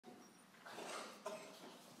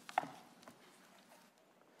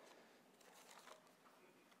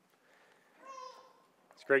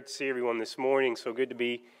It's great to see everyone this morning. So good to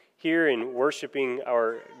be here and worshiping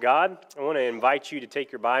our God. I want to invite you to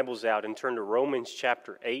take your Bibles out and turn to Romans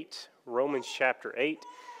chapter 8. Romans chapter 8.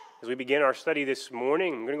 As we begin our study this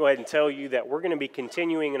morning, I'm going to go ahead and tell you that we're going to be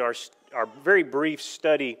continuing in our very brief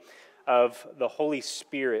study of the Holy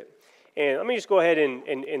Spirit. And let me just go ahead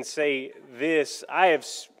and say this. I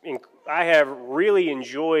have really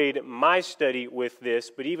enjoyed my study with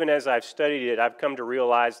this, but even as I've studied it, I've come to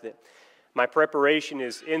realize that my preparation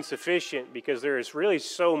is insufficient because there is really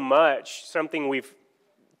so much, something we've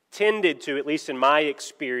tended to, at least in my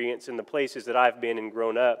experience in the places that I've been and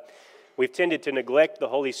grown up, we've tended to neglect the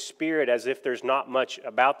Holy Spirit as if there's not much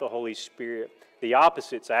about the Holy Spirit. The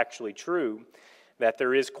opposite's actually true, that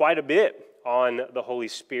there is quite a bit on the Holy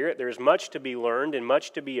Spirit. There's much to be learned and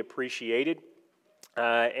much to be appreciated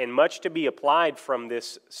and much to be applied from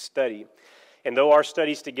this study. And though our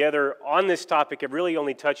studies together on this topic have really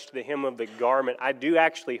only touched the hem of the garment, I do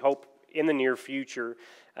actually hope in the near future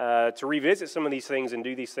to revisit some of these things and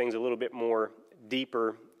do these things a little bit more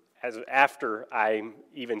deeper after I'm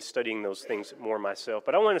even studying those things more myself.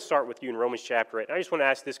 But I want to start with you in Romans chapter 8. I just want to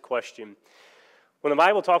ask this question. When the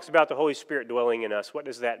Bible talks about the Holy Spirit dwelling in us, what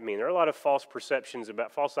does that mean? There are a lot of false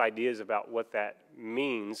ideas about what that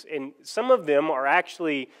means. And some of them are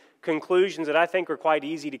actually conclusions that I think are quite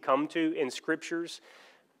easy to come to in Scriptures.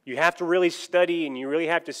 You have to really study and you really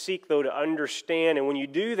have to seek, though, to understand. And when you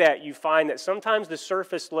do that, you find that sometimes the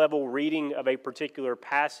surface level reading of a particular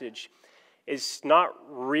passage is not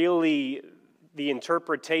really the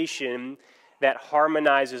interpretation that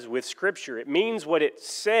harmonizes with Scripture. It means what it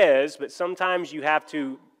says, but sometimes you have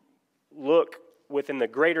to look within the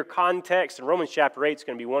greater context. And Romans chapter 8 is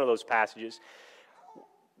going to be one of those passages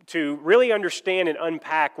to really understand and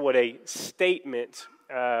unpack what a statement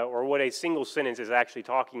or what a single sentence is actually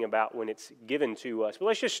talking about when it's given to us. But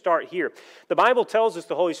let's just start here. The Bible tells us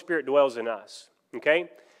the Holy Spirit dwells in us, okay?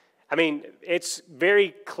 I mean, it's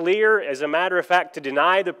very clear. As a matter of fact, to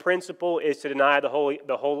deny the principle is to deny the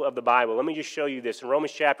whole of the Bible. Let me just show you this. In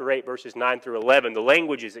Romans chapter 8, verses 9 through 11, the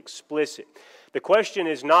language is explicit. The question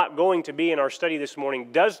is not going to be in our study this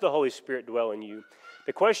morning, does the Holy Spirit dwell in you?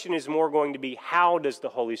 The question is more going to be, how does the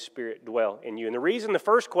Holy Spirit dwell in you? And the reason the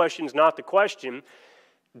first question is not the question,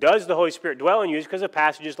 does the Holy Spirit dwell in you, is because of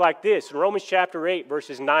passages like this. In Romans chapter 8,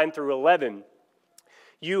 verses 9 through 11,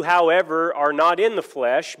 you, however, are not in the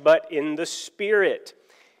flesh, but in the Spirit.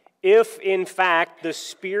 If, in fact, the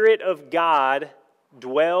Spirit of God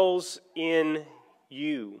dwells in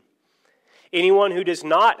you. Anyone who does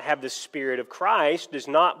not have the Spirit of Christ does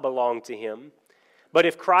not belong to Him. But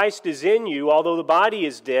if Christ is in you, although the body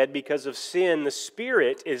is dead because of sin, the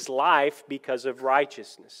Spirit is life because of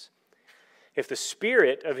righteousness. If the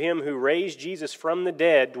Spirit of Him who raised Jesus from the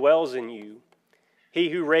dead dwells in you, He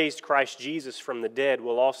who raised Christ Jesus from the dead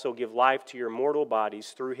will also give life to your mortal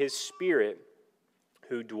bodies through His Spirit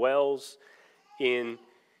who dwells in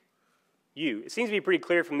you. It seems to be pretty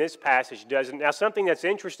clear from this passage, doesn't it? Now, something that's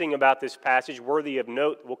interesting about this passage, worthy of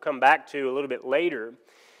note, we'll come back to a little bit later,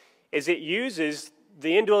 is it uses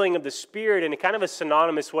the indwelling of the Spirit in a kind of a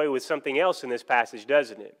synonymous way with something else in this passage,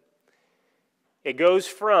 doesn't it? It goes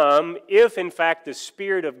from, if in fact the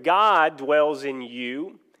Spirit of God dwells in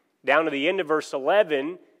you, down to the end of verse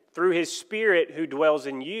 11, through His Spirit who dwells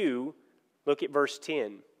in you. Look at verse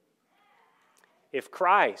 10. If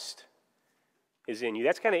Christ is in you.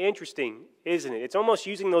 That's kind of interesting, isn't it? It's almost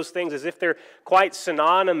using those things as if they're quite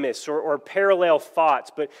synonymous or parallel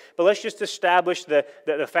thoughts. But let's just establish the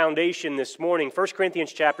foundation this morning. 1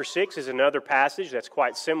 Corinthians chapter 6 is another passage that's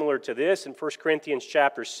quite similar to this. In 1 Corinthians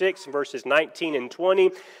chapter 6, verses 19 and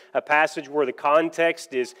 20, a passage where the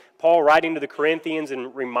context is Paul writing to the Corinthians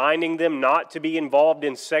and reminding them not to be involved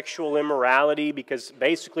in sexual immorality because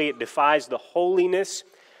basically it defies the holiness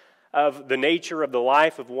of the nature of the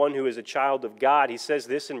life of one who is a child of God. He says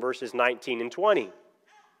this in verses 19 and 20.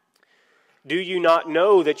 Do you not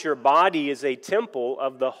know that your body is a temple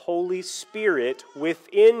of the Holy Spirit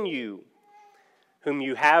within you, whom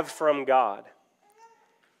you have from God?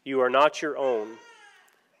 You are not your own,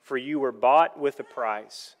 for you were bought with a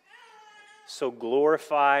price. So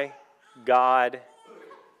glorify God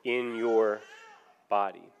in your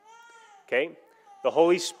body. Okay? The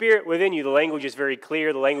Holy Spirit within you, the language is very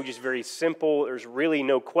clear, the language is very simple. There's really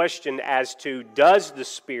no question as to, does the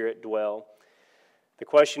Spirit dwell? The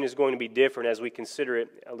question is going to be different as we consider it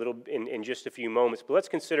a little in just a few moments. But let's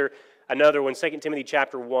consider another one, 2 Timothy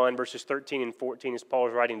chapter 1, verses 13 and 14, as Paul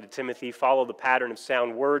is writing to Timothy, follow the pattern of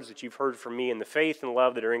sound words that you've heard from me in the faith and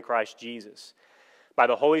love that are in Christ Jesus. By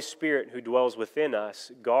the Holy Spirit who dwells within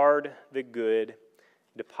us, guard the good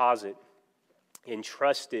deposit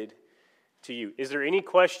entrusted to you. Is there any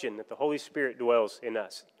question that the Holy Spirit dwells in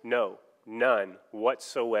us? No, none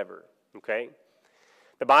whatsoever. Okay?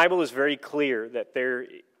 The Bible is very clear that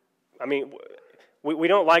we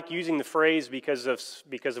don't like using the phrase because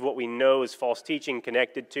of what we know is false teaching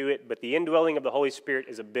connected to it, but the indwelling of the Holy Spirit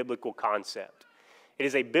is a biblical concept. It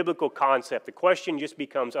is a biblical concept. The question just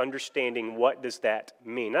becomes understanding what does that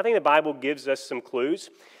mean. I think the Bible gives us some clues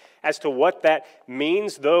as to what that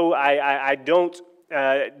means, though I don't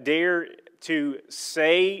dare to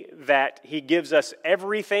say that He gives us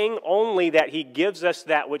everything, only that He gives us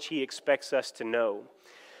that which He expects us to know.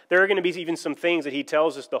 There are going to be even some things that He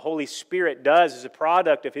tells us the Holy Spirit does as a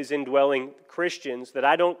product of His indwelling Christians that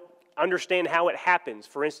I don't understand how it happens.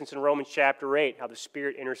 For instance, in Romans chapter 8, how the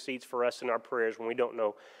Spirit intercedes for us in our prayers when we don't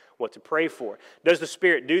know what to pray for. Does the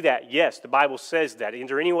Spirit do that? Yes, the Bible says that. Is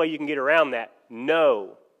there any way you can get around that?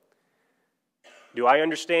 No. Do I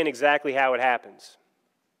understand exactly how it happens?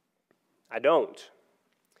 I don't.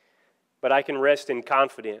 But I can rest in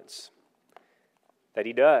confidence that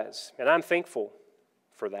He does. And I'm thankful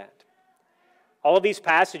for that. All of these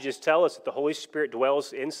passages tell us that the Holy Spirit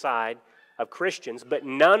dwells inside of Christians, but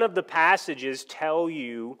none of the passages tell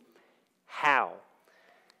you how.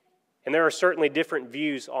 And there are certainly different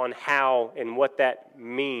views on how and what that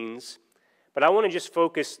means. But I want to just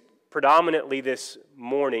focus predominantly this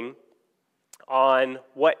morning on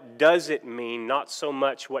what does it mean, not so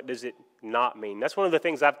much what does it not mean. That's one of the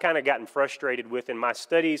things I've kind of gotten frustrated with in my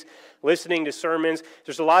studies, listening to sermons.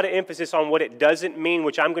 There's a lot of emphasis on what it doesn't mean,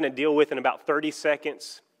 which I'm going to deal with in about 30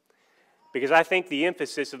 seconds. Because I think the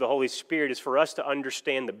emphasis of the Holy Spirit is for us to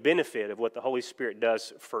understand the benefit of what the Holy Spirit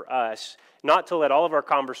does for us, not to let all of our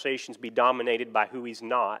conversations be dominated by who He's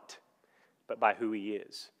not, but by who He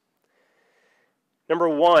is. Number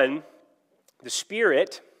one, the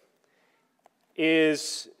Spirit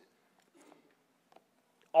is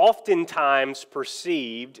oftentimes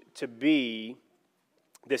perceived to be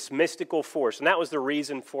this mystical force. And that was the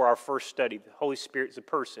reason for our first study. The Holy Spirit is a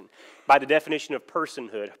person. By the definition of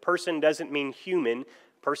personhood, person doesn't mean human.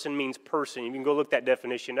 Person means person. You can go look that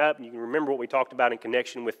definition up, and you can remember what we talked about in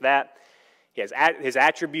connection with that. He has his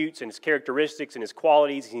attributes and his characteristics and his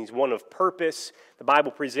qualities. He's one of purpose. The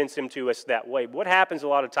Bible presents Him to us that way. But what happens a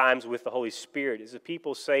lot of times with the Holy Spirit is that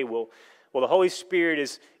people say, well, the Holy Spirit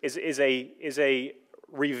is a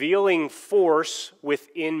revealing force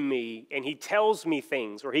within me, and He tells me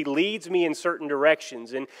things, or He leads me in certain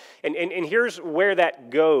directions. And here's where that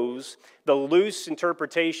goes, the loose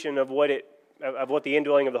interpretation of what the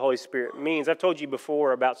indwelling of the Holy Spirit means. I've told you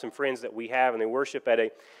before about some friends that we have, and they worship at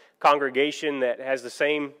a congregation that has the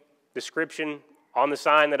same description on the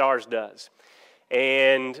sign that ours does.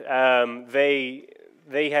 And they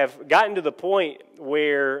have gotten to the point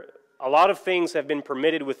where a lot of things have been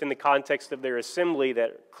permitted within the context of their assembly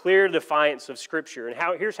that clear defiance of Scripture.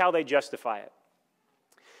 And here's how they justify it.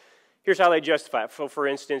 Here's how they justify it. For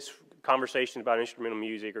instance, conversations about instrumental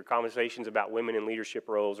music or conversations about women in leadership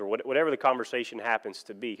roles or whatever the conversation happens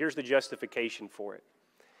to be. Here's the justification for it.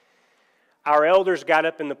 Our elders got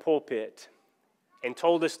up in the pulpit and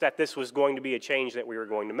told us that this was going to be a change that we were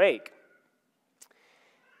going to make.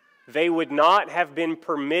 They would not have been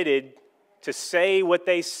permitted to say what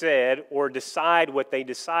they said or decide what they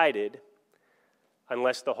decided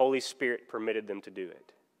unless the Holy Spirit permitted them to do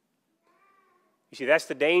it. You see, that's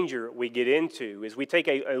the danger we get into, is we take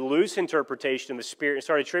a loose interpretation of the Spirit and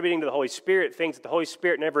start attributing to the Holy Spirit things that the Holy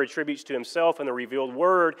Spirit never attributes to Himself in the revealed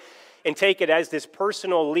Word, and take it as this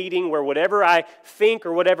personal leading where whatever I think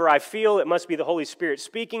or whatever I feel, it must be the Holy Spirit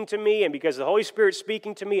speaking to me, and because the Holy Spirit's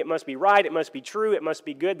speaking to me, it must be right, it must be true, it must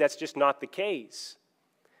be good. That's just not the case.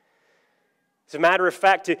 As a matter of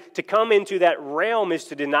fact, to come into that realm is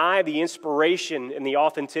to deny the inspiration and the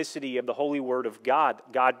authenticity of the holy Word of God.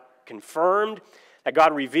 God confirmed, that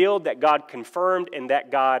God revealed, that God confirmed, and that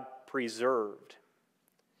God preserved.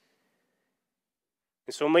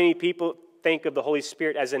 And so many people think of the Holy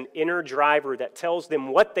Spirit as an inner driver that tells them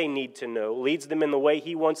what they need to know, leads them in the way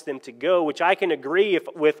He wants them to go, which I can agree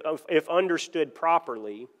if understood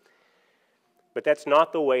properly, but that's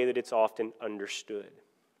not the way that it's often understood.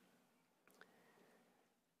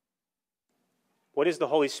 What is the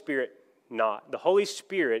Holy Spirit not? The Holy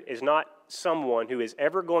Spirit is not someone who is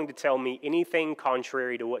ever going to tell me anything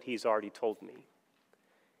contrary to what He's already told me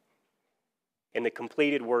in the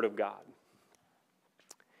completed Word of God.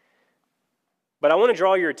 But I want to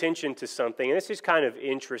draw your attention to something, and this is kind of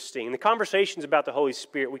interesting. The conversations about the Holy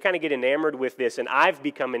Spirit, we kind of get enamored with this, and I've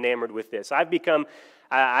become enamored with this. I've become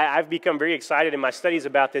I've become very excited in my studies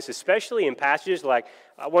about this, especially in passages like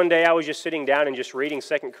one day I was just sitting down and just reading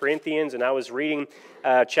 2 Corinthians, and I was reading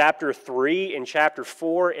chapter 3 and chapter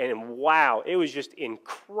 4, and wow, it was just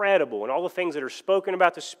incredible. And all the things that are spoken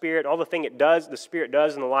about the Spirit, all the thing the Spirit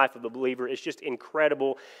does in the life of the believer, it's just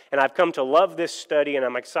incredible. And I've come to love this study, and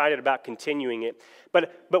I'm excited about continuing it.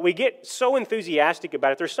 But we get so enthusiastic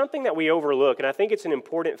about it. There's something that we overlook, and I think it's an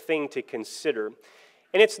important thing to consider.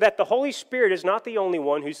 And it's that the Holy Spirit is not the only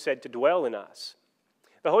one who's said to dwell in us.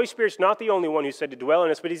 The Holy Spirit's not the only one who's said to dwell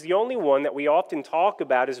in us, but He's the only one that we often talk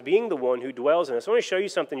about as being the one who dwells in us. I want to show you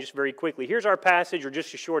something just very quickly. Here's our passage, or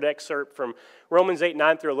just a short excerpt from Romans 8,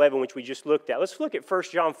 9 through 11, which we just looked at. Let's look at 1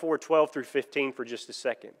 John 4, 12 through 15 for just a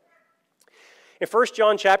second. In 1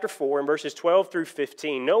 John chapter 4, in verses 12 through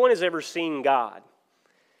 15, no one has ever seen God.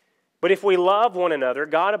 But if we love one another,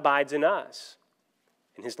 God abides in us,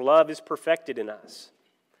 and His love is perfected in us.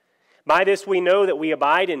 By this we know that we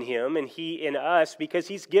abide in Him and He in us, because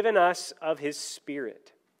He's given us of His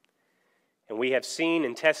Spirit. And we have seen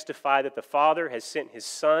and testify that the Father has sent His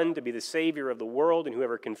Son to be the Savior of the world, and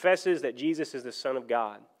whoever confesses that Jesus is the Son of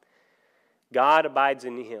God, God abides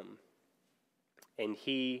in Him, and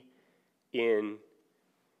He in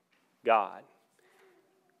God.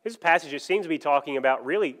 This passage, it seems to be talking about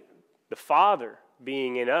really the Father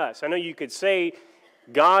being in us. I know you could say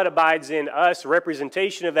God abides in us.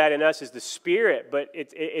 Representation of that in us is the Spirit. But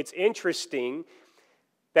it's interesting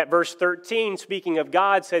that verse 13, speaking of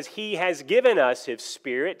God, says He has given us His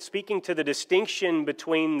Spirit, speaking to the distinction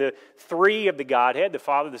between the three of the Godhead, the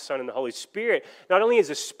Father, the Son, and the Holy Spirit. Not only is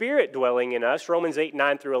the Spirit dwelling in us, Romans 8,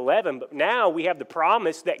 9 through 11, but now we have the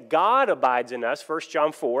promise that God abides in us, 1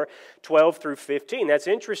 John 4, 12 through 15. That's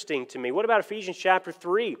interesting to me. What about Ephesians chapter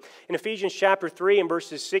 3? In Ephesians chapter 3 and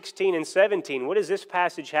verses 16 and 17, what does this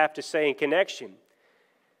passage have to say in connection?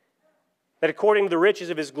 That according to the riches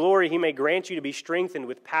of His glory, He may grant you to be strengthened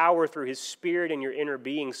with power through His Spirit in your inner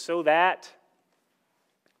being, so that,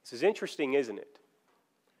 this is interesting, isn't it?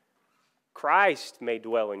 Christ may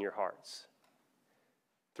dwell in your hearts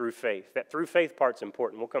through faith. That through faith part's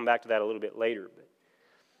important. We'll come back to that a little bit later. But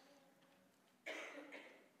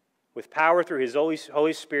with power through His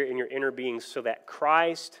Holy Spirit in your inner being, so that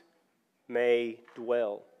Christ may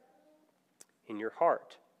dwell in your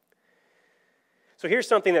heart. So here's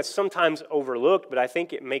something that's sometimes overlooked, but I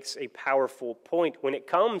think it makes a powerful point. When it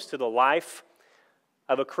comes to the life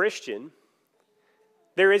of a Christian,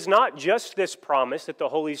 there is not just this promise that the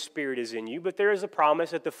Holy Spirit is in you, but there is a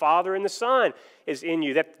promise that the Father and the Son is in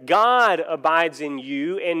you, that God abides in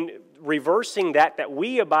you, and reversing that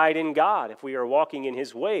we abide in God if we are walking in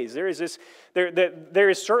His ways. There is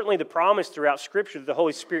certainly the promise throughout Scripture that the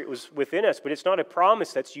Holy Spirit was within us, but it's not a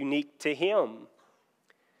promise that's unique to Him.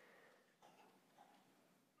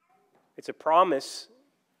 It's a promise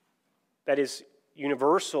that is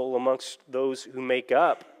universal amongst those who make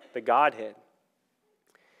up the Godhead.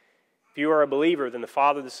 If you are a believer, then the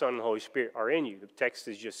Father, the Son, and the Holy Spirit are in you. The text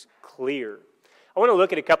is just clear. I want to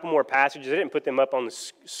look at a couple more passages. I didn't put them up on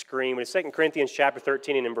the screen, but in 2 Corinthians chapter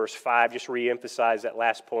 13 and in verse 5, just re-emphasize that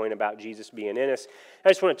last point about Jesus being in us. I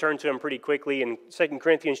just want to turn to them pretty quickly. In 2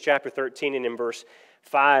 Corinthians chapter 13 and in verse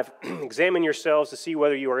 5, examine yourselves to see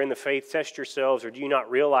whether you are in the faith. Test yourselves, or do you not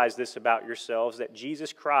realize this about yourselves, that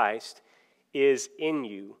Jesus Christ is in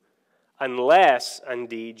you, unless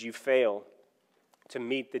indeed you fail to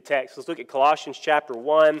meet the text. Let's look at Colossians chapter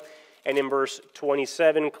 1 and in verse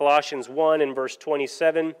 27. Colossians 1 and verse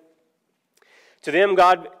 27. To them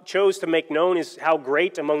God chose to make known how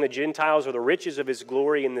great among the Gentiles are the riches of His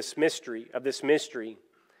glory in this mystery,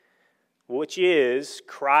 which is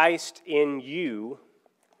Christ in you,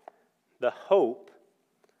 the hope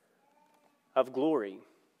of glory.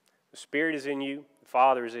 The Spirit is in you, the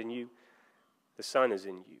Father is in you, the Son is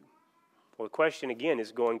in you. Well, the question again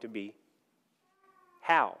is going to be,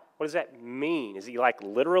 how? What does that mean? Is He like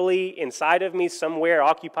literally inside of me somewhere,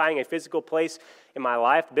 occupying a physical place in my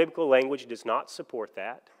life? Biblical language does not support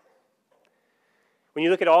that. When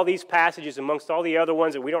you look at all these passages amongst all the other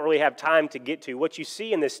ones that we don't really have time to get to, what you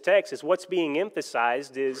see in this text is what's being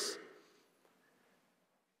emphasized is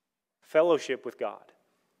fellowship with God.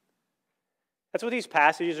 That's what these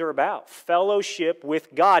passages are about, fellowship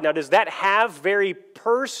with God. Now, does that have very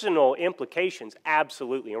personal implications?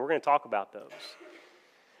 Absolutely, and we're going to talk about those.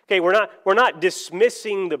 Okay, we're not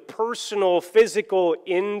dismissing the personal, physical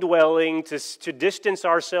indwelling to distance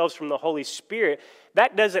ourselves from the Holy Spirit.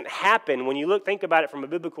 That doesn't happen when you think about it from a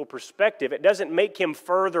biblical perspective. It doesn't make him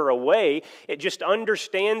further away. It just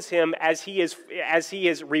understands him as he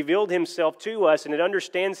has revealed himself to us, and it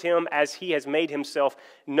understands him as he has made himself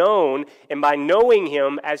known. And by knowing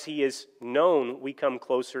him as he is known, we come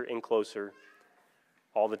closer and closer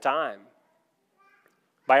all the time.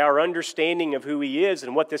 By our understanding of who he is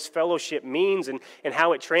and what this fellowship means and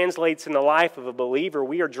how it translates in the life of a believer,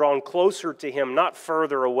 we are drawn closer to him, not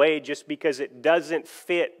further away just because it doesn't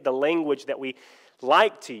fit the language that we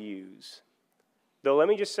like to use. Though let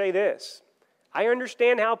me just say this. I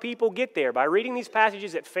understand how people get there by reading these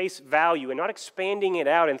passages at face value and not expanding it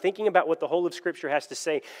out and thinking about what the whole of Scripture has to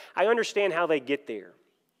say. I understand how they get there.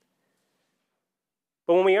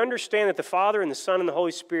 But when we understand that the Father and the Son and the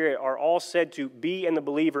Holy Spirit are all said to be in the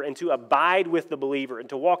believer and to abide with the believer and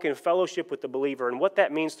to walk in fellowship with the believer and what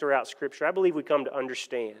that means throughout Scripture, I believe we come to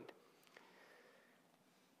understand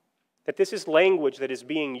that this is language that is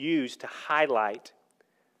being used to highlight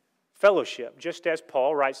fellowship, just as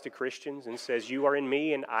Paul writes to Christians and says, "You are in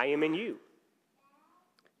me and I am in you."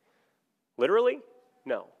 Literally?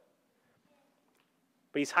 No.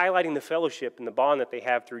 But he's highlighting the fellowship and the bond that they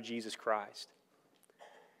have through Jesus Christ.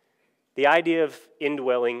 The idea of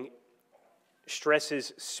indwelling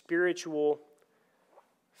stresses spiritual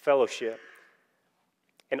fellowship.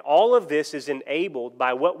 And all of this is enabled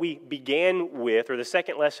by what we began with, or the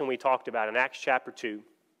second lesson we talked about in Acts chapter 2,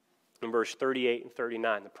 in verse 38 and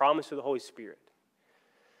 39, the promise of the Holy Spirit.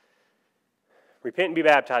 Repent and be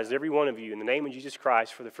baptized, every one of you, in the name of Jesus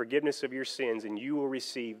Christ for the forgiveness of your sins, and you will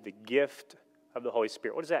receive the gift of the Holy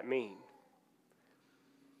Spirit. What does that mean?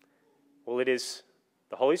 Well, it is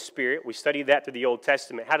the Holy Spirit. We studied that through the Old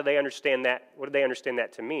Testament. How do they understand that? What do they understand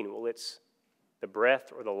that to mean? Well, it's the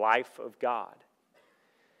breath or the life of God.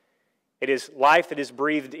 It is life that is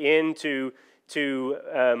breathed into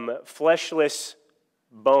fleshless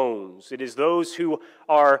bones. It is those who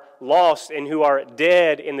are lost and who are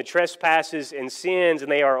dead in the trespasses and sins,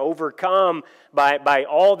 and they are overcome by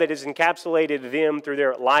all that has encapsulated them through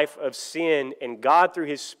their life of sin. And God, through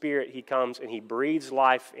His Spirit, He comes and He breathes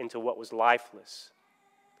life into what was lifeless.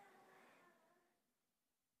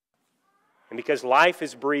 And because life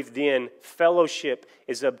is breathed in, fellowship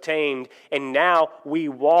is obtained, and now we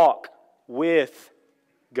walk with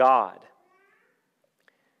God.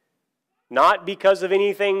 Not because of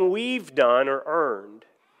anything we've done or earned,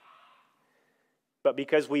 but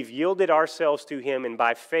because we've yielded ourselves to Him, and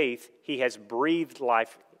by faith, He has breathed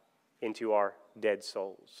life into our dead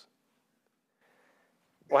souls.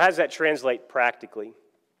 Well, how does that translate practically?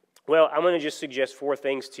 Well, I'm going to just suggest 4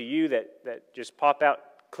 things to you that just pop out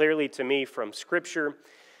clearly to me from Scripture,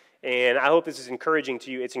 and I hope this is encouraging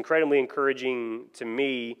to you. It's incredibly encouraging to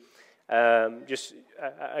me, just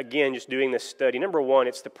doing this study. Number 1,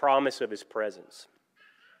 it's the promise of His presence.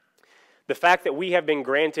 The fact that we have been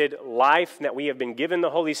granted life, and that we have been given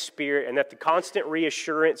the Holy Spirit, and that the constant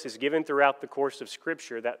reassurance is given throughout the course of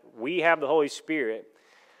Scripture that we have the Holy Spirit.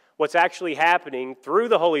 What's actually happening through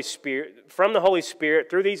the Holy Spirit, from the Holy Spirit,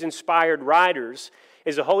 through these inspired writers,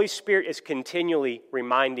 is the Holy Spirit is continually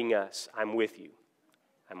reminding us, I'm with you,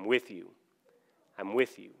 I'm with you, I'm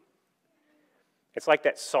with you. It's like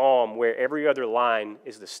that psalm where every other line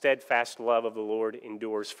is the steadfast love of the Lord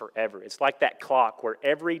endures forever. It's like that clock where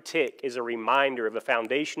every tick is a reminder of the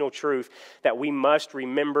foundational truth that we must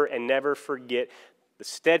remember and never forget. The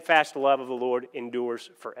steadfast love of the Lord endures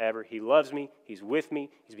forever. He loves me. He's with me.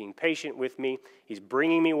 He's being patient with me. He's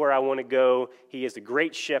bringing me where I want to go. He is the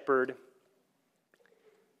great shepherd.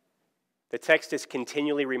 The text is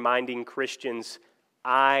continually reminding Christians,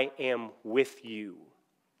 I am with you.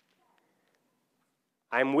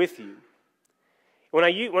 I'm with you. When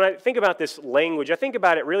I think about this language, I think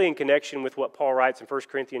about it really in connection with what Paul writes in 1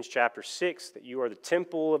 Corinthians chapter 6, that you are the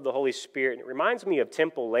temple of the Holy Spirit. And it reminds me of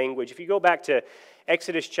temple language. If you go back to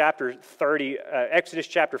Exodus chapter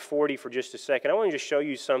 40 for just a second, I want to just show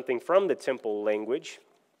you something from the temple language.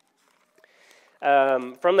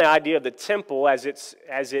 From the idea of the temple as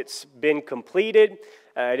it's been completed,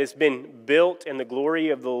 it has been built, and the glory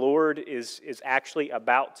of the Lord is actually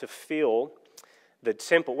about to fill the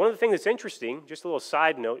temple. One of the things that's interesting, just a little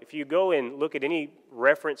side note, if you go and look at any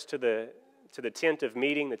reference to the tent of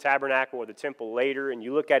meeting, the tabernacle, or the temple later, and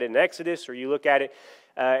you look at it in Exodus, or you look at it,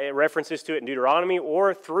 references to it in Deuteronomy,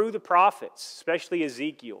 or through the prophets, especially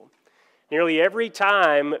Ezekiel, nearly every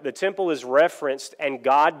time the temple is referenced and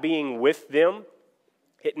God being with them,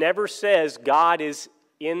 it never says God is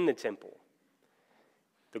in the temple.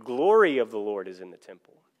 The glory of the Lord is in the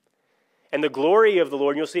temple. And the glory of the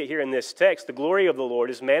Lord, and you'll see it here in this text, the glory of the Lord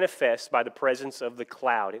is manifest by the presence of the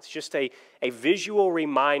cloud. It's just a visual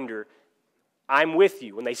reminder, I'm with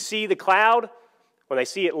you. When they see the cloud, when they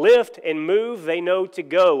see it lift and move, they know to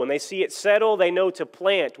go. When they see it settle, they know to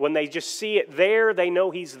plant. When they just see it there, they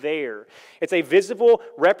know He's there. It's a visible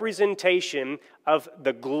representation of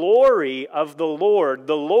the glory of the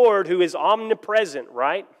Lord who is omnipresent,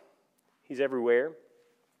 right? He's everywhere.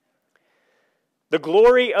 The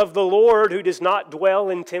glory of the Lord who does not dwell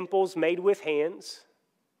in temples made with hands,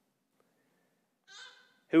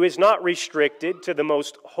 who is not restricted to the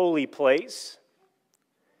most holy place,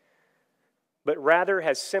 but rather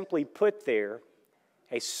has simply put there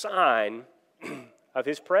a sign of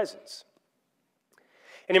His presence.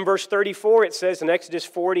 And in verse 34 it says in Exodus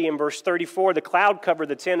 40 and verse 34, the cloud covered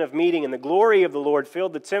the tent of meeting and the glory of the Lord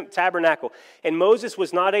filled the tabernacle. And Moses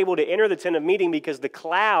was not able to enter the tent of meeting because the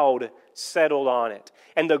cloud settled on it.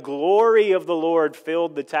 And the glory of the Lord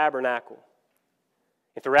filled the tabernacle.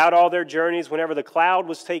 And throughout all their journeys, whenever the cloud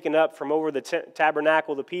was taken up from over the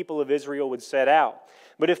tabernacle, the people of Israel would set out.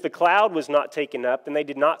 But if the cloud was not taken up, then they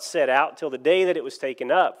did not set out till the day that it was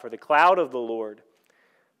taken up. For the cloud of the Lord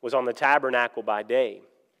was on the tabernacle by day,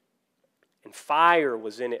 and fire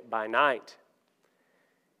was in it by night,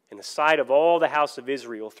 in the sight of all the house of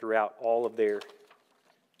Israel throughout all of their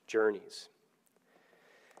journeys.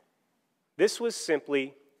 This was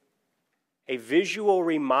simply a visual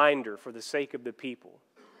reminder for the sake of the people.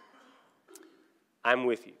 I'm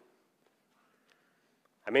with you.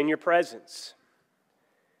 I'm in your presence.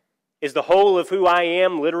 Is the whole of who I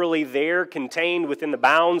am literally there, contained within the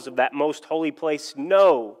bounds of that most holy place?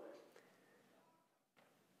 No.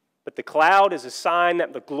 But the cloud is a sign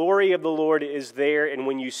that the glory of the Lord is there, and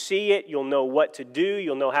when you see it, you'll know what to do,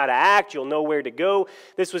 you'll know how to act, you'll know where to go.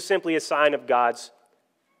 This was simply a sign of God's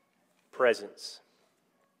presence.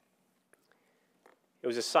 It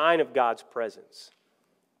was a sign of God's presence.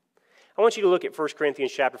 I want you to look at 1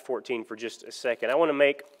 Corinthians chapter 14 for just a second. I'll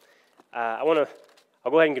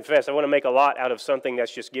go ahead and confess, I want to make a lot out of something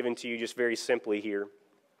that's just given to you just very simply here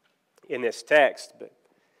in this text. But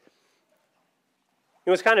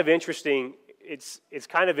it's kind of interesting. It's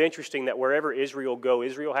kind of interesting that wherever Israel go,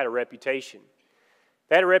 Israel had a reputation.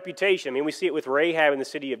 They had a reputation. I mean, we see it with Rahab in the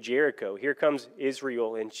city of Jericho. Here comes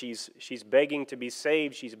Israel, and she's begging to be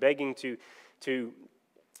saved. She's begging to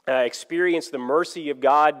experience the mercy of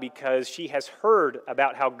God because she has heard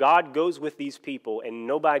about how God goes with these people and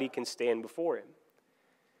nobody can stand before Him.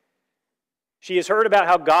 She has heard about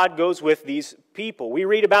how God goes with these people. We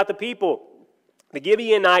read about the people, the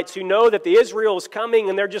Gibeonites, who know that the Israel is coming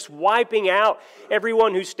and they're just wiping out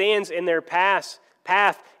everyone who stands in their path.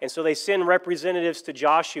 And so they send representatives to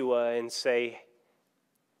Joshua and say,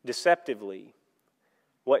 deceptively,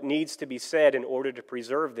 what needs to be said in order to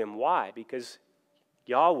preserve them. Why? Because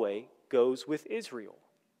Yahweh goes with Israel.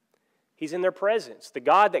 He's in their presence. The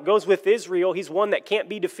God that goes with Israel, He's one that can't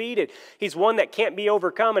be defeated. He's one that can't be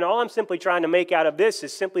overcome. And all I'm simply trying to make out of this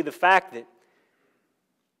is simply the fact that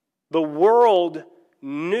the world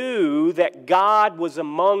knew that God was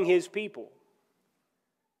among His people.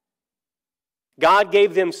 God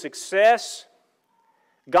gave them success.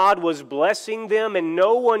 God was blessing them, and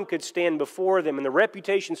no one could stand before them. And the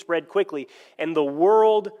reputation spread quickly, and the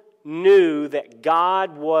world knew that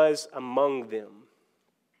God was among them.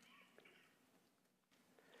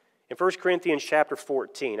 In 1 Corinthians chapter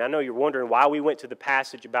 14, I know you're wondering why we went to the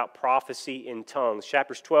passage about prophecy in tongues.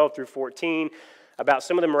 Chapters 12 through 14, about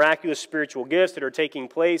some of the miraculous spiritual gifts that are taking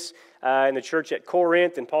place in the church at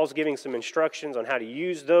Corinth, and Paul's giving some instructions on how to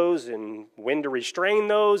use those and when to restrain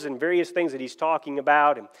those and various things that he's talking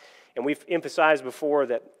about. And we've emphasized before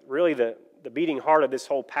that really the beating heart of this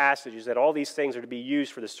whole passage is that all these things are to be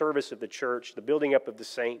used for the service of the church, the building up of the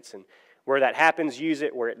saints, and where that happens, use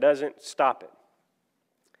it. Where it doesn't, stop it.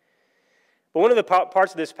 But one of the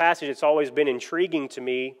parts of this passage that's always been intriguing to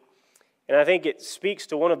me, and I think it speaks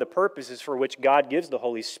to one of the purposes for which God gives the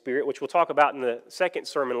Holy Spirit, which we'll talk about in the second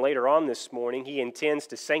sermon later on this morning. He intends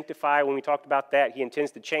to sanctify. When we talked about that, He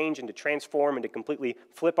intends to change and to transform and to completely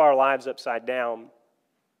flip our lives upside down.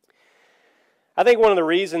 I think one of the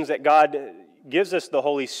reasons that God gives us the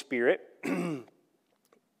Holy Spirit in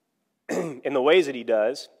the ways that He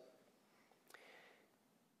does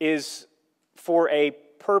is for a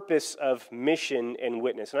purpose of mission and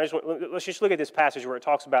witness. And let's just look at this passage where it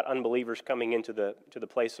talks about unbelievers coming into the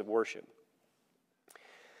place of worship.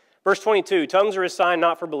 Verse 22, tongues are a sign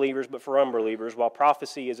not for believers but for unbelievers, while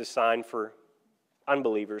prophecy is a sign for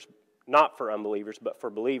unbelievers, not for unbelievers but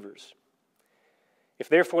for believers. If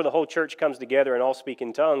therefore the whole church comes together and all speak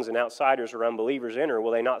in tongues and outsiders or unbelievers enter,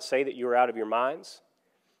 will they not say that you are out of your minds?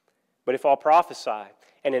 But if all prophesy,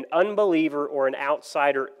 and an unbeliever or an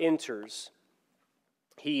outsider enters,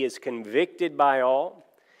 he is convicted by all,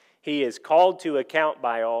 he is called to account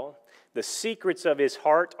by all, the secrets of his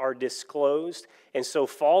heart are disclosed, and so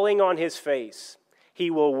falling on his face,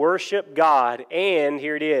 he will worship God, and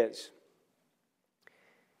here it is,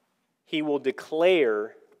 he will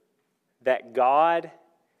declare that God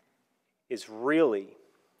is really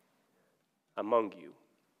among you.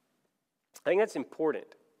 I think that's important.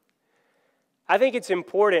 I think it's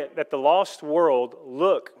important that the lost world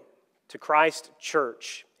look to Christ's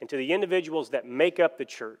church and to the individuals that make up the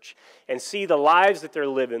church and see the lives that they're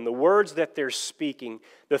living, the words that they're speaking,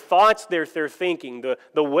 the thoughts that they're thinking,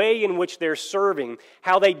 the way in which they're serving,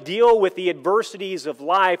 how they deal with the adversities of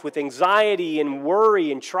life, with anxiety and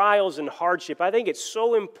worry and trials and hardship. I think it's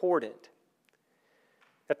so important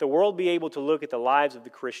that the world be able to look at the lives of the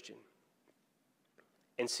Christian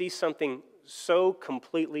and see something so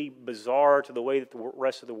completely bizarre to the way that the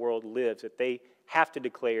rest of the world lives that they have to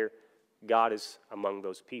declare God is among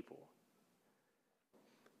those people.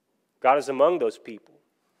 God is among those people.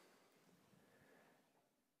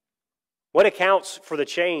 What accounts for the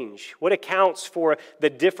change? What accounts for the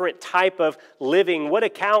different type of living? What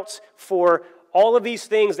accounts for all of these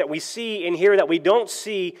things that we see in here that we don't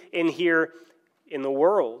see in here in the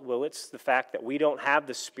world? Well, it's the fact that we don't have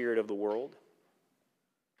the spirit of the world,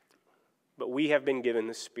 but we have been given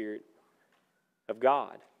the Spirit of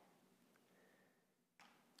God.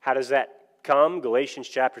 How does that come? Galatians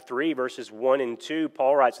chapter 3, verses 1 and 2,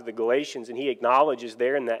 Paul writes to the Galatians, and he acknowledges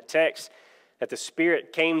there in that text that the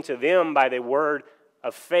Spirit came to them by the word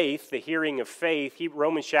of faith, the hearing of faith.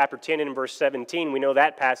 Romans chapter 10 and verse 17, we know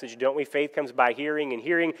that passage, don't we? Faith comes by hearing, and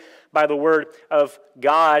hearing by the word of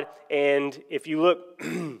God. And if you look,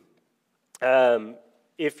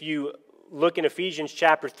 look in Ephesians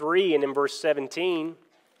chapter 3 and in verse 17,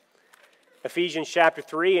 Ephesians chapter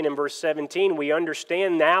 3 and in verse 17, we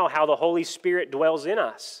understand now how the Holy Spirit dwells in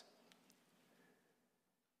us.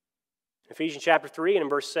 Ephesians chapter 3 and in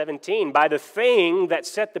verse 17, by the thing that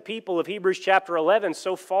set the people of Hebrews chapter 11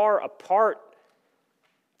 so far apart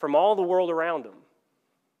from all the world around them.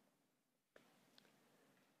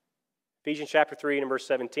 Ephesians chapter 3 and in verse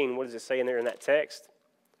 17, what does it say in there in that text?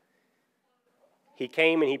 He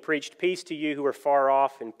came and he preached peace to you who are far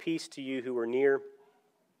off and peace to you who are near.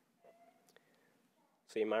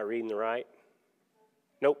 See, am I reading the right?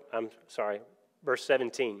 Nope, I'm sorry. Verse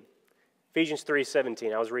 17. Ephesians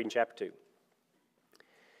 3:17. I was reading chapter 2.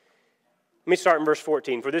 Let me start in verse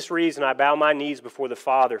 14. For this reason I bow my knees before the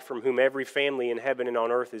Father, from whom every family in heaven and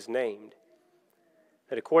on earth is named,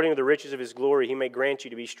 that according to the riches of his glory he may grant you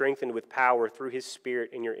to be strengthened with power through his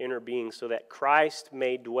Spirit in your inner being, so that Christ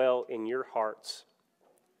may dwell in your hearts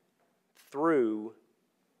through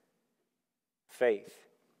faith.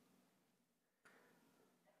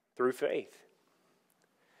 Through faith.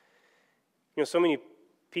 You know, so many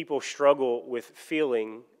people struggle with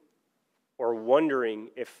feeling or wondering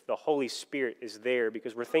if the Holy Spirit is there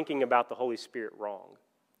because we're thinking about the Holy Spirit wrong.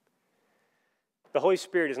 The Holy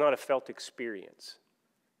Spirit is not a felt experience.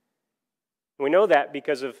 We know that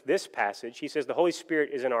because of this passage. He says the Holy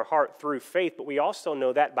Spirit is in our heart through faith, but we also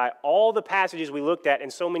know that by all the passages we looked at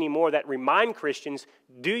and so many more that remind Christians,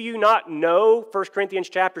 do you not know, 1 Corinthians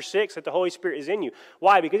chapter 6, that the Holy Spirit is in you?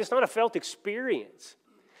 Why? Because it's not a felt experience.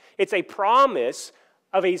 It's a promise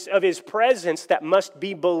of his presence that must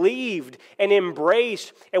be believed and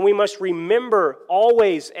embraced, and we must remember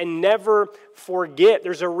always and never forget.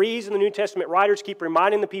 There's a reason the New Testament writers keep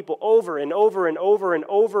reminding the people over and over and over and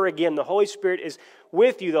over again, the Holy Spirit is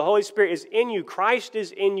with you, the Holy Spirit is in you, Christ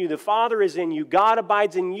is in you, the Father is in you, God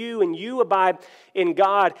abides in you, and you abide in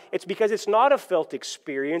God. It's because it's not a felt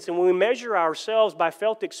experience, and when we measure ourselves by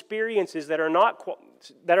felt experiences that are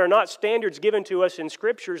not standards given to us in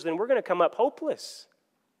Scriptures, then we're going to come up hopeless,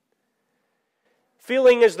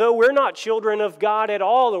 feeling as though we're not children of God at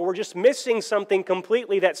all, or we're just missing something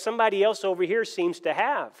completely that somebody else over here seems to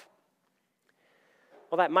have.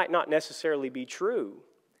 Well, that might not necessarily be true.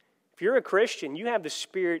 If you're a Christian, you have the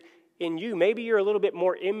Spirit in you. Maybe you're a little bit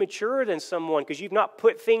more immature than someone because you've not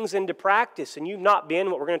put things into practice and you've not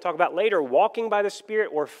been, what we're going to talk about later, walking by the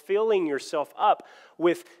Spirit or filling yourself up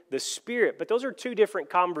with the Spirit. But those are two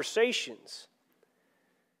different conversations.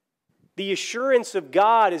 The assurance of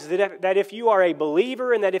God is that if you are a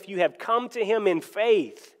believer and that if you have come to Him in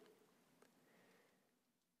faith,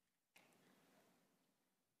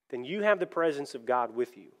 then you have the presence of God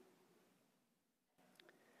with you.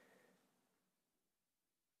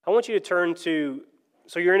 I want you to turn to,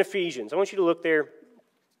 so you're in Ephesians. I want you to look there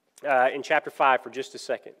in chapter 5 for just a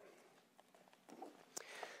second.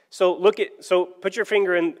 So put your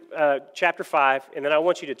finger in chapter 5, and then I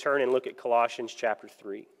want you to turn and look at Colossians chapter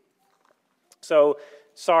 3. So,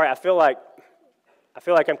 sorry, I feel like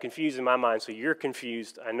I'm confused in my mind, so you're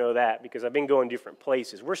confused. I know that because I've been going different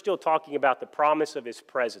places. We're still talking about the promise of His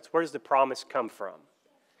presence. Where does the promise come from?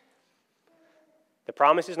 The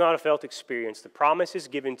promise is not a felt experience. The promise is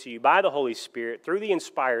given to you by the Holy Spirit through the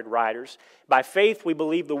inspired writers. By faith, we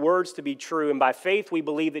believe the words to be true, and by faith, we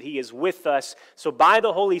believe that He is with us. So by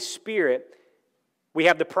the Holy Spirit, we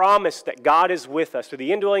have the promise that God is with us. Through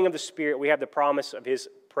the indwelling of the Spirit, we have the promise of His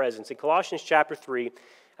presence. In Ephesians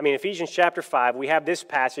chapter 5, we have this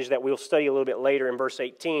passage that we'll study a little bit later in verse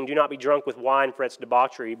 18. Do not be drunk with wine, for it's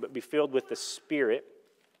debauchery, but be filled with the Spirit,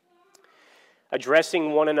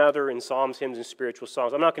 addressing one another in psalms, hymns, and spiritual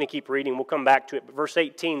songs. I'm not going to keep reading. We'll come back to it. But verse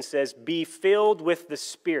 18 says, be filled with the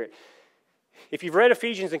Spirit. If you've read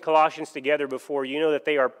Ephesians and Colossians together before, you know that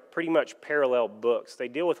they are pretty much parallel books. They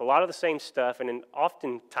deal with a lot of the same stuff, and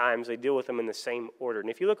oftentimes they deal with them in the same order. And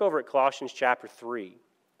if you look over at Colossians chapter 3,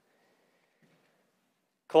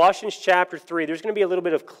 there's going to be a little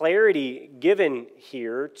bit of clarity given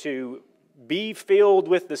here to be filled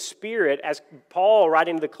with the Spirit, as Paul,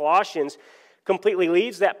 writing to the Colossians, completely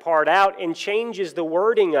leaves that part out and changes the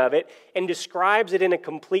wording of it and describes it in a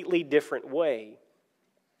completely different way.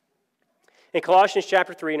 In Colossians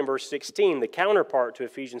chapter 3 and in verse 16, the counterpart to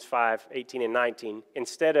Ephesians 5, 18 and 19,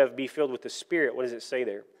 instead of be filled with the Spirit, what does it say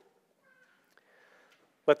there?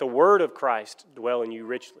 Let the word of Christ dwell in you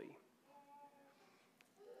richly.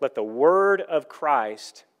 Let the word of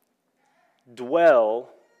Christ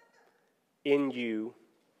dwell in you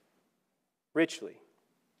richly.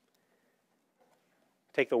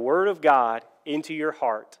 Take the Word of God into your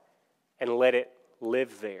heart and let it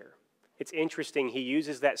live there. It's interesting, he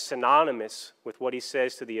uses that synonymous with what he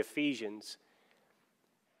says to the Ephesians,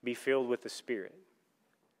 be filled with the Spirit.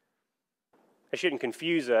 That shouldn't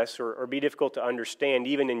confuse us or be difficult to understand,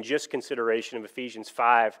 even in just consideration of Ephesians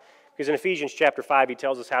 5, because in Ephesians chapter 5, he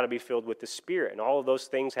tells us how to be filled with the Spirit, and all of those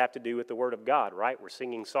things have to do with the Word of God, right? We're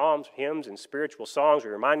singing psalms, hymns, and spiritual songs.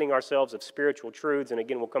 We're reminding ourselves of spiritual truths, and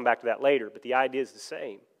again, we'll come back to that later, but the idea is the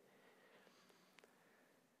same.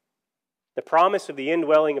 The promise of the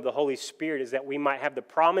indwelling of the Holy Spirit is that we might have the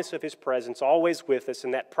promise of His presence always with us,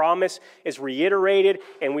 and that promise is reiterated,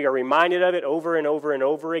 and we are reminded of it over and over and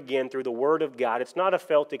over again through the Word of God. It's not a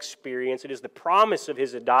felt experience. It is the promise of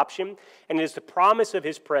His adoption, and it is the promise of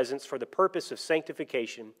His presence for the purpose of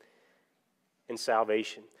sanctification and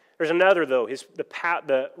salvation. There's another, though,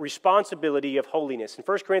 the responsibility of holiness. In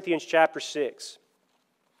 1 Corinthians chapter 6,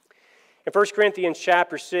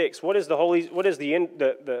 what is the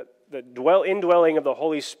indwelling of the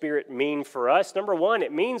Holy Spirit mean for us? Number one,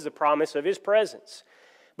 it means the promise of His presence.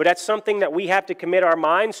 But that's something that we have to commit our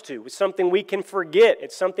minds to. It's something we can forget.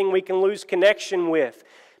 It's something we can lose connection with.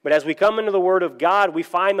 But as we come into the Word of God, we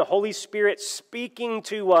find the Holy Spirit speaking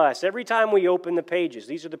to us every time we open the pages.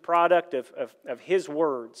 These are the product of His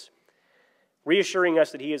words, reassuring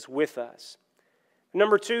us that He is with us.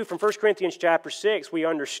 Number two, from 1 Corinthians chapter 6, we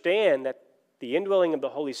understand that the indwelling of the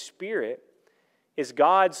Holy Spirit is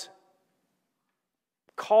God's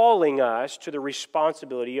calling us to the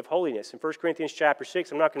responsibility of holiness. In 1 Corinthians chapter 6,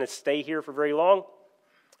 I'm not going to stay here for very long,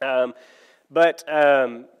 but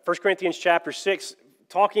 1 Corinthians chapter 6,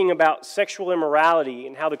 talking about sexual immorality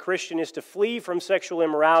and how the Christian is to flee from sexual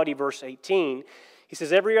immorality, verse 18, he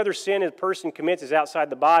says, every other sin a person commits is outside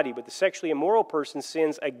the body, but the sexually immoral person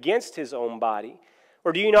sins against his own body.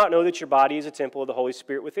 Or do you not know that your body is a temple of the Holy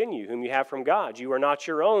Spirit within you, whom you have from God? You are not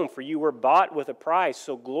your own, for you were bought with a price.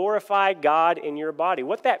 So glorify God in your body.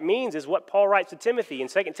 What that means is what Paul writes to Timothy in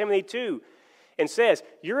 2 Timothy 2 and says,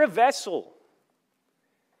 you're a vessel.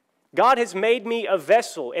 God has made me a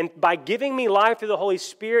vessel, and by giving me life through the Holy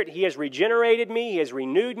Spirit, He has regenerated me, He has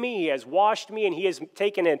renewed me, He has washed me, and He has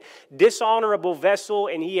taken a dishonorable vessel,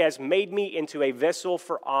 and He has made me into a vessel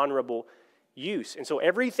for honorable use. And so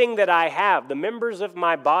everything that I have, the members of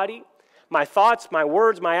my body, my thoughts, my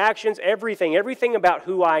words, my actions, everything about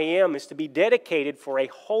who I am is to be dedicated for a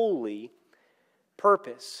holy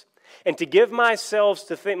purpose. And to give myself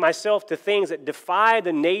to things that defy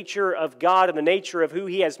the nature of God and the nature of who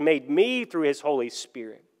He has made me through His Holy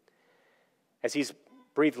Spirit. As He's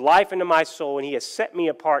breathed life into my soul and He has set me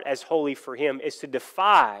apart as holy for Him, is to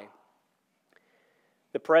defy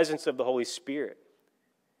the presence of the Holy Spirit.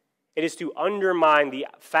 It is to undermine the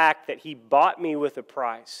fact that He bought me with a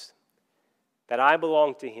price, that I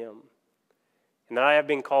belong to Him, and that I have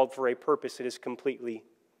been called for a purpose that is completely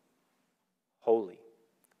holy.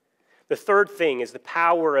 The third thing is the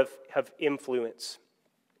power of influence.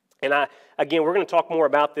 And again, we're going to talk more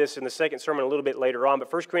about this in the second sermon a little bit later on,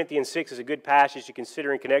 but 1 Corinthians 6 is a good passage to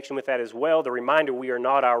consider in connection with that as well. The reminder, we are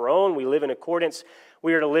not our own. We are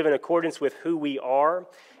to live in accordance with who we are.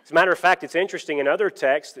 As a matter of fact, it's interesting in other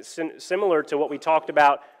texts, it's similar to what we talked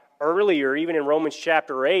about earlier, even in Romans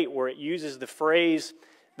chapter 8, where it uses the phrase,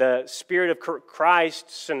 the Spirit of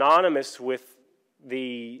Christ, synonymous with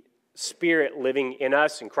the Spirit living in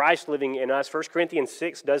us and Christ living in us. 1 Corinthians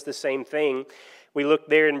 6 does the same thing. We look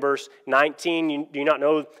there in verse 19. Do you not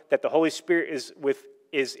know that the Holy Spirit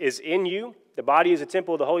is in you? The body is a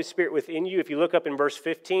temple of the Holy Spirit within you. If you look up in verse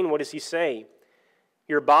 15, what does he say?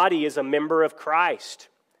 Your body is a member of Christ.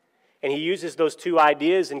 And he uses those two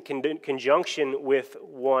ideas in conjunction with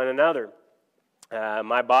one another.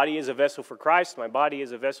 My body is a vessel for Christ. My body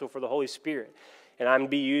is a vessel for the Holy Spirit. And I'm to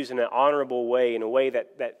be used in an honorable way, in a way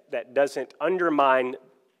that doesn't undermine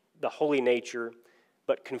the holy nature,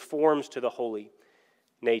 but conforms to the holy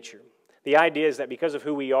nature. The idea is that because of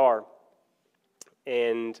who we are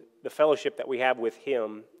and the fellowship that we have with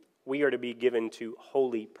Him, we are to be given to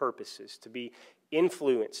holy purposes, to be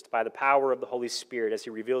influenced by the power of the Holy Spirit as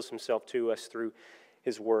He reveals Himself to us through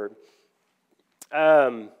His Word.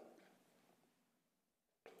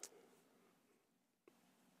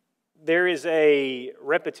 There is a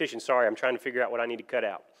repetition. Sorry, I'm trying to figure out what I need to cut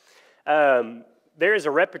out. There is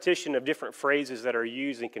a repetition of different phrases that are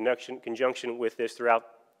used in conjunction with this throughout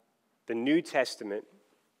the New Testament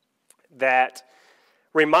that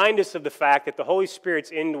remind us of the fact that the Holy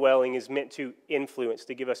Spirit's indwelling is meant to influence,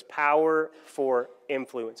 to give us power for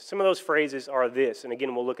influence. Some of those phrases are this, and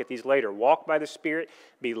again, we'll look at these later. Walk by the Spirit,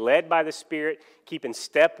 be led by the Spirit, keep in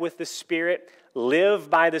step with the Spirit, live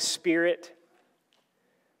by the Spirit.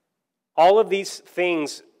 All of these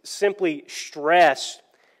things simply stress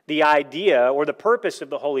the idea or the purpose of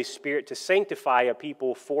the Holy Spirit to sanctify a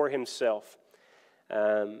people for Himself,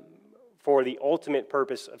 for the ultimate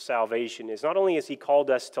purpose of salvation. Is not only has He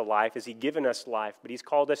called us to life, has He given us life, but He's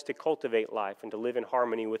called us to cultivate life and to live in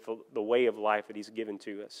harmony with the way of life that He's given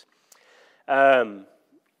to us. All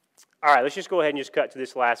right, let's just go ahead and just cut to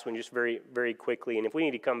this last one just very, very quickly. And if we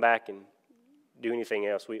need to come back and do anything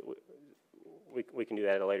else, we can do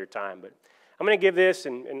that at a later time. But I'm going to give this,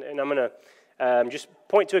 and I'm going to just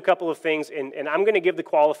point to a couple of things, and I'm going to give the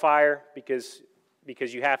qualifier because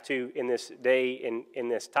you have to in this day, in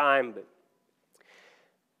this time.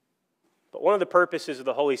 But one of the purposes of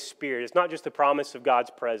the Holy Spirit is not just the promise of God's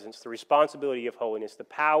presence, the responsibility of holiness, the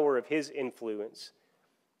power of His influence.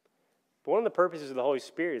 But one of the purposes of the Holy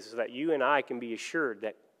Spirit is that you and I can be assured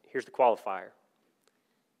that, here's the qualifier,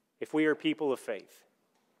 if we are people of faith,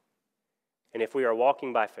 and if we are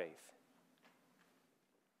walking by faith,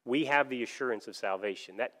 we have the assurance of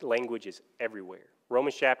salvation. That language is everywhere.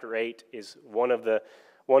 Romans chapter 8 is one of the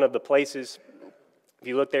places. If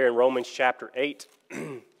you look there in Romans chapter 8,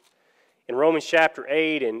 in Romans chapter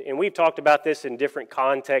 8, and we've talked about this in different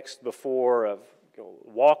contexts before of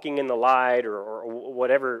walking in the light or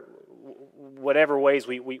whatever ways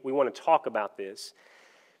we want to talk about this.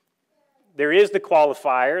 There is the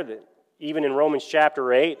qualifier that even in Romans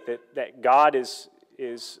chapter 8 that God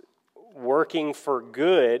is working for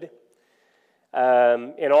good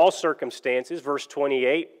in all circumstances. Verse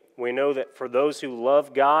 28, we know that for those who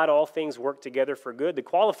love God, all things work together for good. The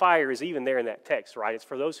qualifier is even there in that text, right? It's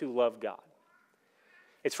for those who love God.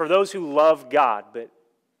 It's for those who love God.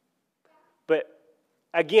 But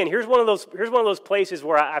again, here's one of those places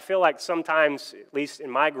where I feel like sometimes, at least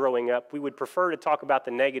in my growing up, we would prefer to talk about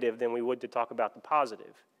the negative than we would to talk about the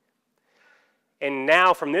positive. And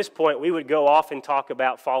now, from this point, we would go off and talk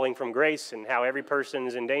about falling from grace and how every person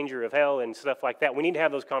is in danger of hell and stuff like that. We need to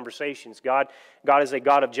have those conversations. God is a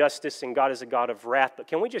God of justice and God is a God of wrath. But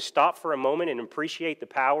can we just stop for a moment and appreciate the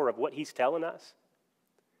power of what He's telling us?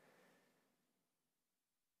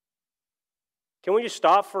 Can we just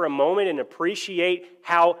stop for a moment and appreciate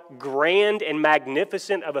how grand and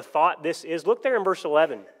magnificent of a thought this is? Look there in verse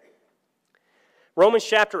 11. Romans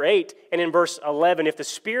chapter 8 and in verse 11, if the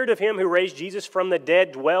Spirit of Him who raised Jesus from the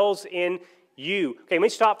dead dwells in you. Okay, let me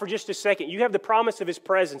stop for just a second. You have the promise of His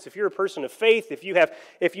presence. If you're a person of faith, if you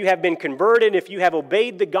have been converted, if you have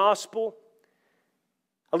obeyed the gospel.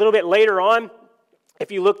 A little bit later on,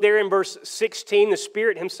 if you look there in verse 16, the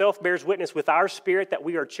Spirit Himself bears witness with our spirit that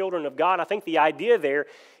we are children of God. I think the idea there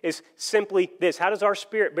is simply this. How does our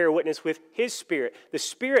spirit bear witness with His Spirit? The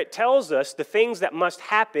Spirit tells us the things that must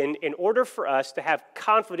happen in order for us to have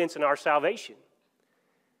confidence in our salvation.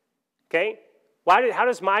 Okay? How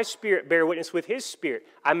does my spirit bear witness with His Spirit?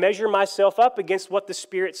 I measure myself up against what the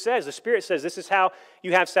Spirit says. The Spirit says this is how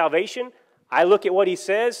you have salvation. I look at what He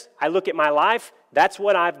says. I look at my life. That's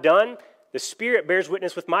what I've done. The Spirit bears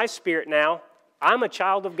witness with my spirit now. I'm a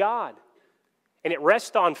child of God. And it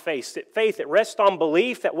rests on faith. It rests on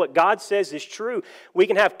belief that what God says is true. We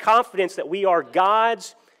can have confidence that we are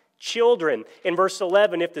God's children. In verse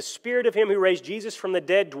 11, if the Spirit of Him who raised Jesus from the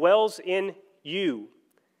dead dwells in you,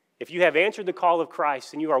 if you have answered the call of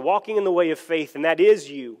Christ and you are walking in the way of faith, and that is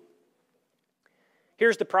you,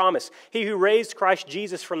 here's the promise. He who raised Christ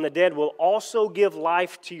Jesus from the dead will also give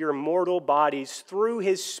life to your mortal bodies through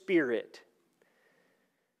His Spirit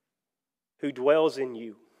who dwells in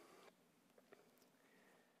you.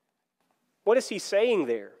 What is he saying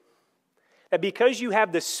there? That because you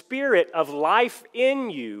have the Spirit of life in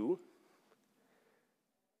you,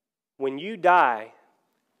 when you die,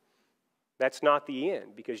 that's not the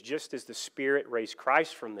end. Because just as the Spirit raised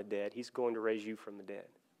Christ from the dead, He's going to raise you from the dead.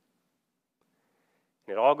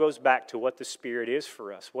 And it all goes back to what the Spirit is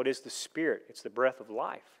for us. What is the Spirit? It's the breath of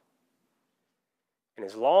life. And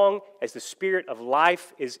as long as the Spirit of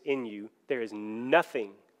life is in you, there is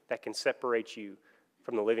nothing that can separate you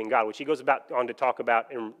from the living God, which he goes on to talk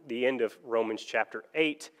about in the end of Romans chapter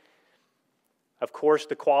 8. Of course,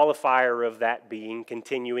 the qualifier of that being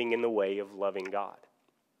continuing in the way of loving God.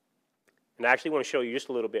 And I actually want to show you just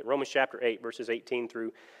a little bit. Romans chapter 8, verses 18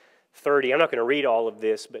 through 30. I'm not going to read all of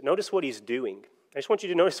this, but notice what he's doing. I just want you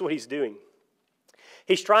to notice what he's doing.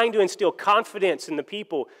 He's trying to instill confidence in the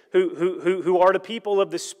people who are the people of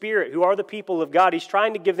the Spirit, who are the people of God. He's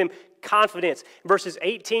trying to give them confidence. Verses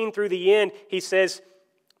 18 through the end, he says,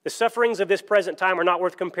 the sufferings of this present time are not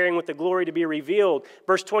worth comparing with the glory to be revealed.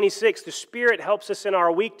 Verse 26, the Spirit helps us in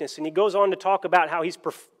our weakness. And he goes on to talk about how he's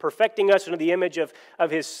perfecting us into the image of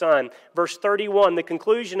his Son. Verse 31, the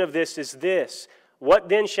conclusion of this is this. What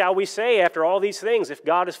then shall we say after all these things? If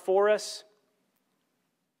God is for us,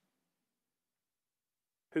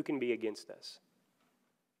 who can be against us?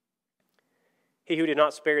 He who did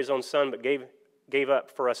not spare his own Son, but gave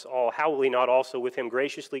up for us all, how will he not also with him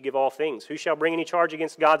graciously give all things? Who shall bring any charge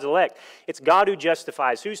against God's elect? It's God who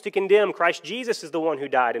justifies. Who's to condemn? Christ Jesus is the one who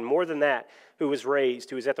died, and more than that, who was raised,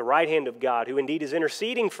 who is at the right hand of God, who indeed is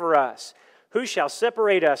interceding for us. Who shall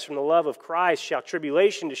separate us from the love of Christ? Shall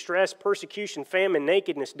tribulation, distress, persecution, famine,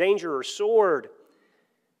 nakedness, danger, or sword?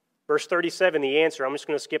 Verse 37, the answer, I'm just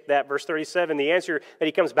going to skip that. Verse 37, the answer that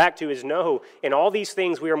he comes back to is no. In all these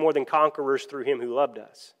things we are more than conquerors through him who loved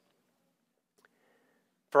us.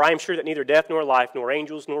 For I am sure that neither death nor life, nor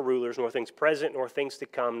angels, nor rulers, nor things present, nor things to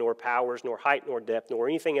come, nor powers, nor height, nor depth, nor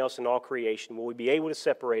anything else in all creation will be able to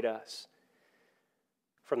separate us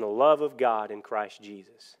from the love of God in Christ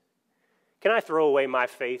Jesus. Can I throw away my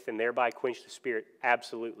faith and thereby quench the Spirit?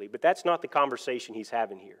 Absolutely. But that's not the conversation he's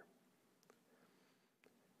having here.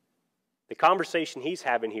 The conversation he's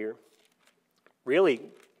having here really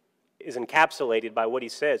is encapsulated by what he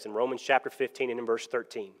says in Romans chapter 15 and in verse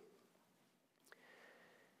 13.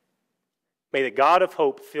 May the God of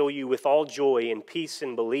hope fill you with all joy and peace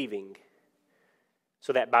in believing,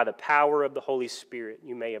 so that by the power of the Holy Spirit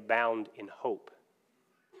you may abound in hope.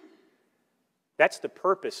 That's the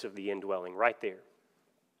purpose of the indwelling right there.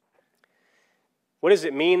 What does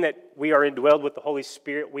it mean that we are indwelled with the Holy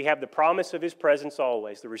Spirit? We have the promise of His presence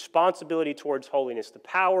always, the responsibility towards holiness, the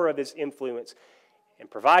power of His influence,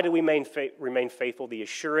 and provided we remain faithful, the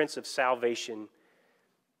assurance of salvation,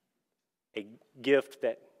 a gift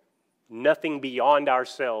that nothing beyond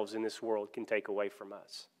ourselves in this world can take away from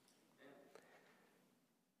us.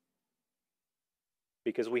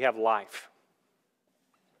 Because we have life.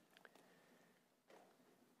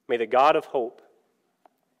 May the God of hope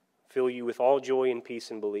fill you with all joy and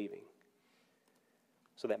peace in believing,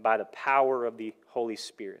 so that by the power of the Holy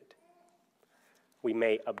Spirit we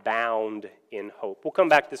may abound in hope. We'll come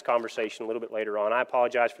back to this conversation a little bit later on. I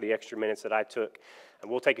apologize for the extra minutes that I took. And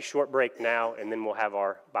we'll take a short break now, and then we'll have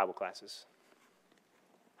our Bible classes.